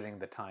prayer. Budgeting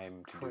the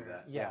time to do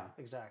that. Yeah,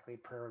 exactly.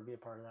 Prayer would be a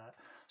part of that.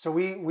 So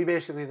we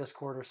basically this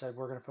quarter said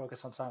we're going to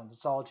focus on silence and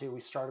solitude.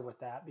 We started with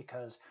that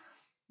because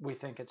we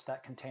think it's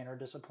that container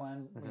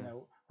discipline.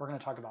 We're going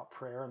to talk about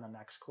prayer in the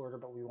next quarter,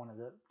 but we wanted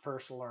to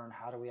first learn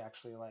how do we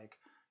actually like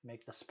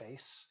make the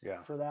space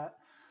for that.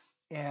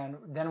 And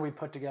then we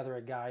put together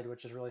a guide,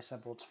 which is really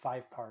simple. It's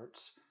 5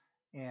 parts.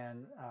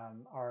 And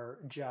our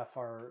Jeff,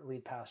 our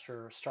lead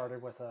pastor,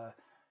 started with a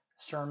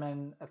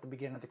sermon at the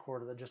beginning of the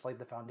quarter that just laid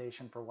the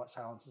foundation for what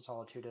silence and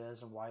solitude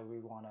is and why we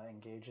want to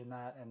engage in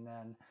that. And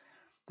then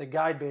the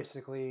guide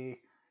basically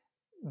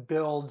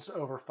builds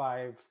over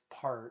 5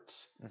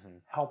 parts,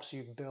 helps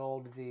you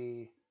build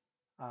the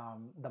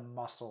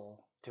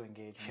muscle to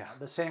engage in that.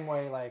 The same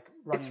way like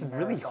running it's a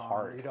really marathon,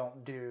 hard. You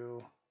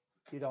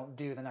don't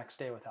do the next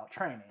day without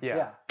training.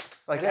 Yeah.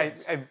 Like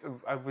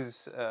I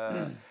was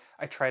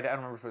I tried, I don't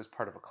remember if it was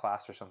part of a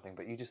class or something,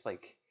 but you just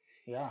like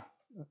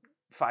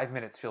 5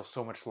 minutes feels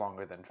so much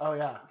longer than 5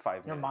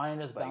 minutes. Your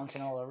mind is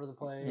bouncing all over the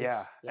place.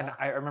 Yeah. And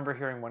I remember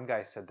hearing one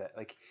guy said that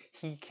like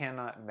he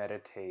cannot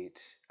meditate.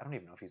 I don't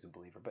even know if he's a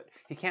believer, but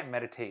he can't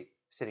meditate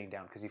sitting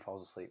down because he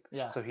falls asleep.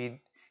 Yeah. So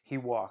he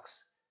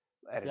walks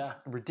at a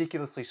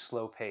ridiculously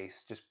slow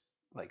pace, just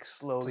like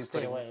slowly to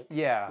stay awake.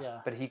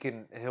 But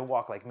he'll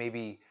walk like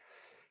maybe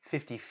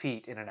 50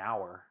 feet in an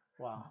hour.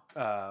 Wow.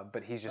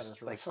 But he's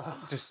just really like slow.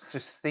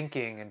 just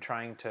thinking and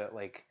trying to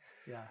like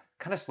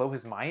kind of slow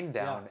his mind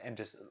down and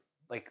just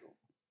like,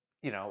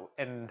 you know,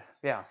 and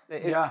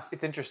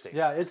it's interesting.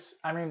 Yeah,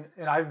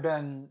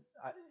 and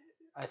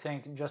I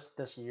think just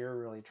this year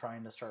really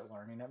trying to start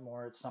learning it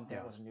more. It's something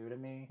that was new to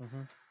me.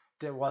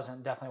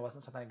 It definitely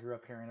wasn't something I grew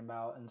up hearing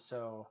about, and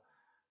so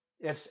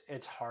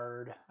it's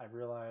hard. I've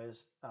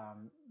realized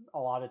a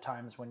lot of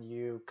times when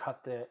you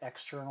cut the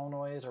external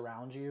noise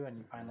around you and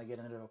you finally get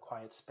into a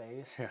quiet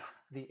space,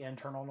 the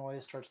internal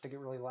noise starts to get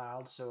really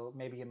loud. So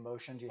maybe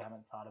emotions you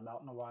haven't thought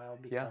about in a while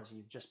because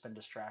you've just been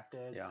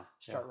distracted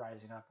start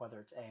rising up, whether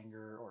it's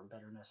anger or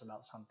bitterness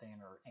about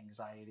something or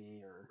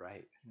anxiety or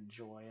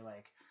joy.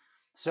 Like,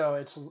 so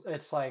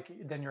it's like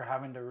then you're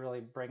having to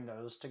really bring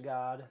those to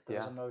God,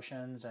 those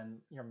emotions, and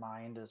your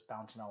mind is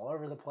bouncing all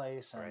over the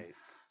place. And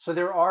so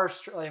there are,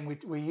 and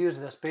we use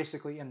this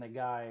basically in the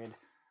guide.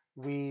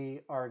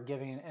 We are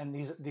giving, and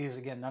these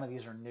again, none of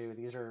these are new.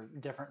 These are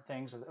different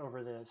things that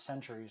over the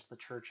centuries the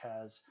church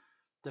has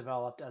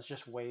developed as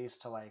just ways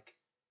to like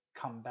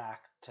come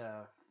back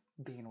to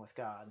being with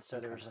God. So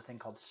there's a thing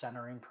called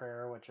centering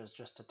prayer, which is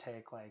just to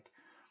take like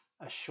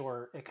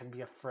it can be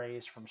a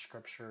phrase from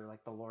scripture,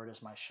 like the Lord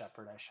is my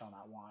shepherd, I shall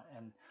not want.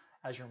 And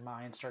as your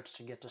mind starts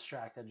to get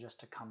distracted, just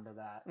to come to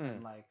that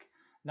and like,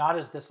 not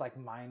as this like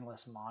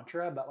mindless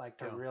mantra, but like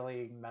to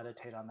really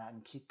meditate on that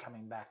and keep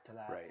coming back to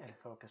that and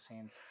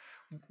focusing.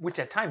 Which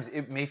at times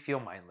it may feel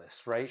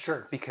mindless, right?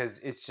 Sure. Because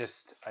it's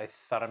just I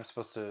thought it's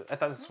supposed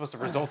to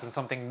result in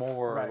something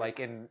more like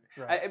in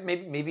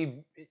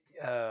maybe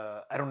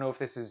I don't know if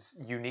this is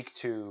unique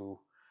to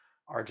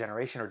our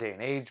generation or day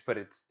and age, but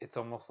it's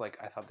almost like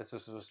I thought this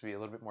was supposed to be a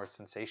little bit more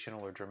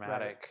sensational or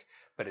dramatic,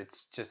 but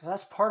it's just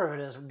that's part of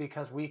it is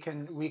because we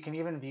can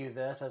even view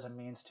this as a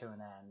means to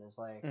an end. Is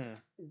like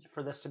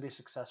for this to be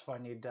successful, I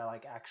need to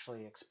like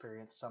actually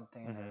experience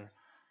something or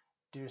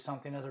do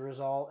something as a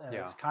result, and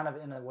it's kind of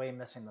in a way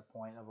missing the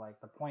point of like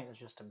the point is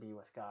just to be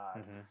with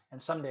God.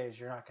 And some days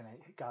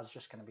God's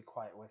just gonna be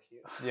quiet with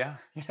you.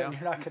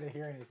 You're not gonna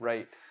hear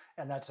anything,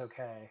 and that's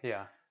okay.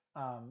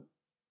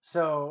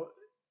 So.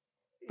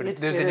 But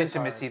there's an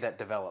intimacy that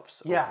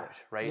develops over it,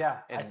 right? Yeah,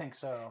 I think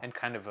so. And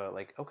kind of a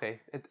like,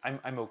 okay,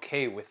 I'm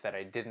okay with that.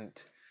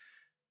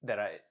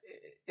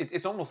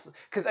 It's almost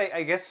because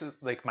I guess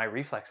like my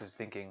reflex is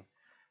thinking,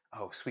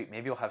 oh sweet,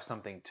 maybe you'll have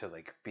something to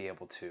like be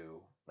able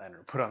to I don't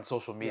know, put on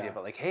social media,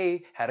 but like,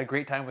 hey, had a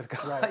great time with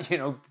God, you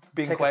know,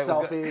 being take quiet a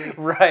selfie, with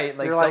God. Right?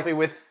 Like you're selfie like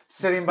with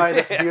sitting by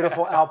this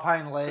beautiful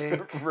alpine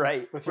lake,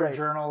 with your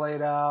journal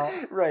laid out,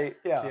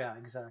 yeah,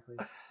 exactly.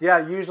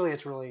 Yeah, usually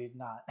it's really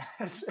not.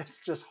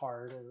 It's just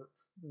hard or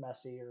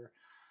messy or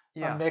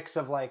a mix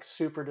of like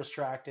super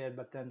distracted,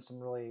 but then some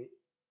really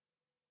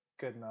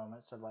good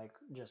moments of like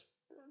just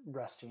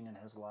resting in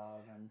His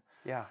love and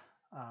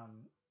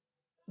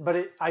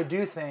but I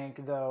do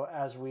think though,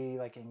 as we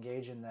like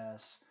engage in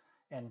this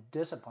and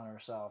discipline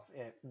ourselves,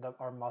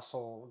 our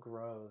muscle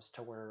grows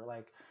to where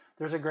like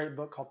there's a great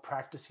book called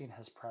Practicing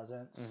His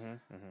Presence.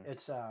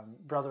 It's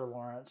Brother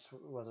Lawrence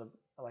was a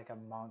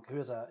monk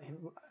he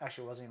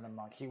actually wasn't even a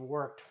monk. He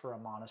worked for a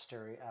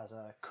monastery as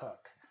a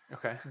cook.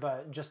 Okay.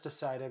 But just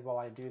decided while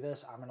I do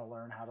this, I'm going to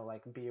learn how to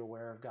like be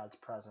aware of God's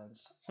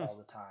presence all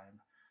the time,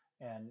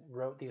 and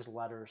wrote these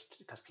letters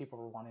because people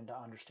were wanting to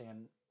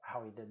understand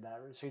how he did that.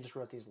 So he just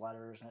wrote these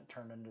letters, and it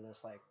turned into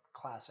this like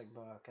classic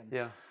book.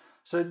 And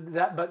so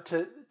that, but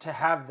to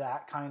have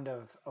that kind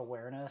of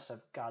awareness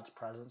of God's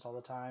presence all the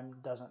time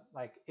doesn't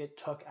like it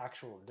took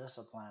actual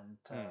discipline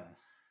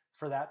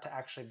for that to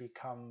actually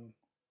become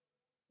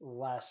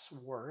less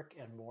work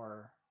and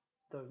more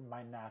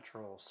my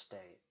natural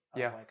state.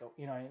 Like,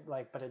 you know,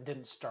 like, but it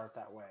didn't start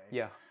that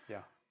way.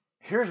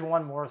 Here's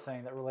one more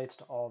thing that relates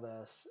to all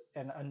this,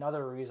 and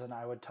another reason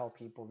I would tell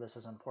people this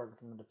is important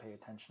for them to pay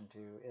attention to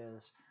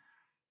is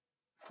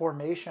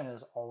formation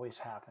is always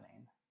happening.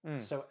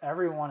 So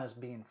everyone is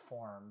being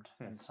formed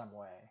in some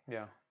way.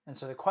 And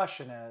so the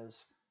question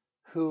is,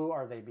 who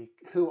are they and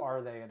who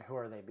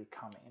are they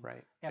becoming?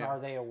 Right. And are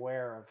they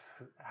aware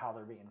of how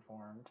they're being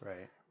formed?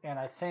 Right. And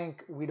I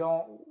think we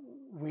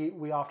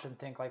often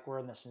think like we're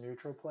in this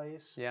neutral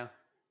place.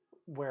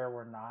 where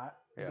we're not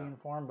Yeah. being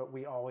formed, but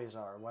we always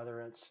are,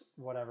 whether it's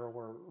whatever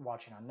we're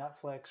watching on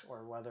Netflix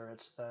or whether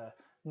it's the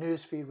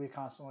news feed we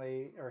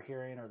constantly are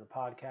hearing or the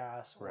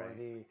podcasts or Right.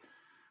 the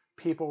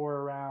people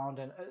we're around.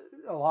 And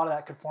a lot of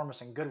that could form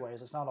us in good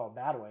ways. It's not all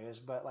bad ways,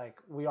 but like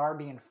we are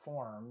being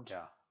formed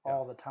Yeah.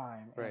 all the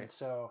time. Right. And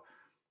so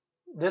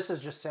this is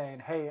just saying,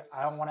 hey,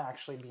 I want to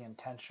actually be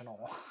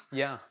intentional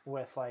Yeah.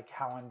 with like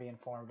how I'm being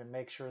formed and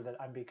make sure that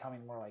I'm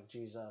becoming more like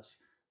Jesus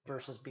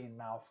versus being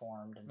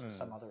malformed into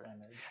some other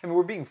image. I mean,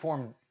 we're being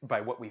formed by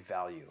what we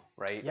value,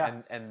 right?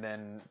 Yeah. And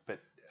then, but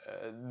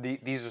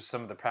these are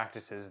some of the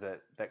practices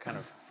that kind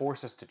of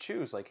force us to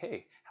choose, like,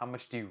 hey, how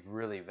much do you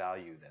really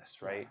value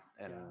this, right?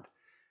 And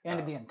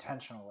to be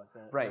intentional with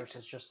it, right.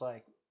 versus just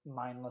like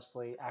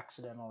mindlessly,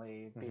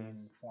 accidentally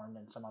being formed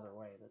in some other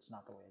way that's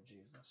not the way of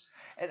Jesus.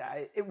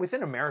 And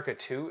within America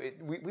too,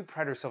 we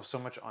pride ourselves so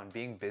much on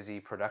being busy,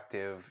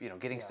 productive,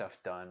 getting stuff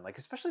done, like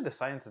especially the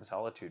Silence and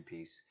Solitude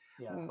piece.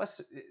 Yeah.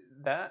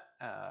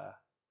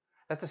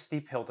 That's a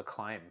steep hill to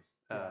climb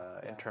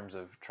Yeah. in terms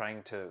of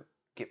trying to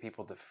get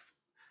people to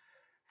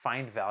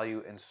find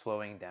value in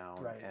slowing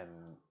down Right.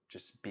 and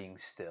just being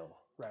still.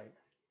 Right.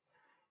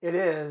 It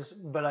is,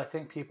 but I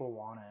think people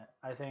want it.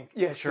 I think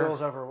Yeah, it sure.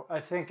 feels over. I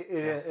think it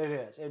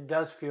is. It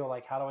does feel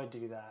like, how do I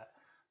do that?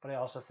 But I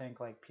also think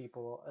like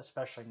people,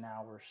 especially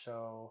now,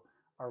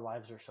 our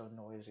lives are so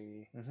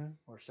noisy.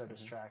 We're so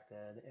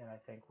distracted, and I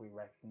think we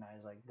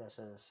recognize like this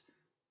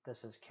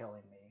is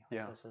killing me.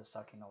 Yeah. This is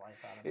sucking the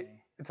life out of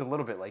me. It's a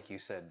little bit like you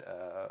said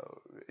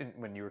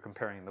when you were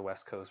comparing the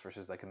West Coast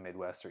versus like the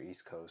Midwest or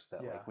East Coast,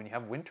 that like when you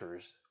have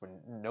winters when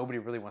nobody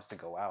really wants to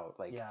go out,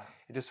 like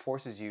it just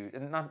forces you,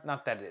 and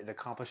not that it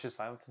accomplishes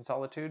silence and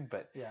solitude,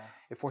 but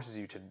it forces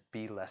you to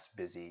be less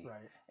busy.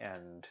 Right.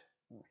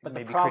 But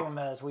maybe the problem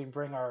is we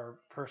bring our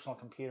personal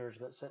computers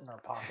that sit in our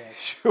pockets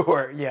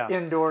sure, yeah,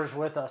 indoors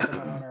with us in the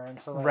winter,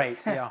 and so like, right,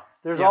 yeah.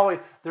 there's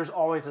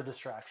always a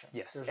distraction.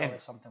 Yes. There's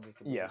always something we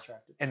can be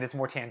distracted. And it's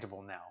more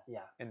tangible now. Yeah,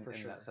 in for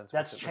sure. that sense.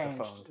 That's with the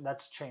changed. phone.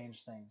 That's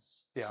changed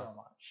things so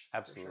much.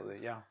 Absolutely,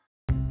 for sure. yeah.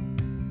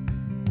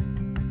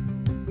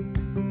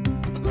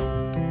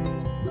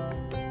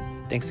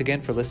 Thanks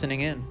again for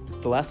listening in.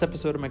 The last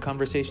episode of my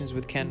conversations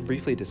with Ken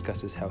briefly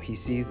discusses how he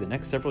sees the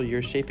next several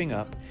years shaping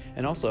up,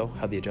 and also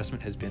how the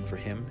adjustment has been for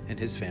him and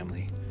his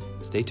family.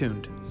 Stay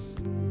tuned.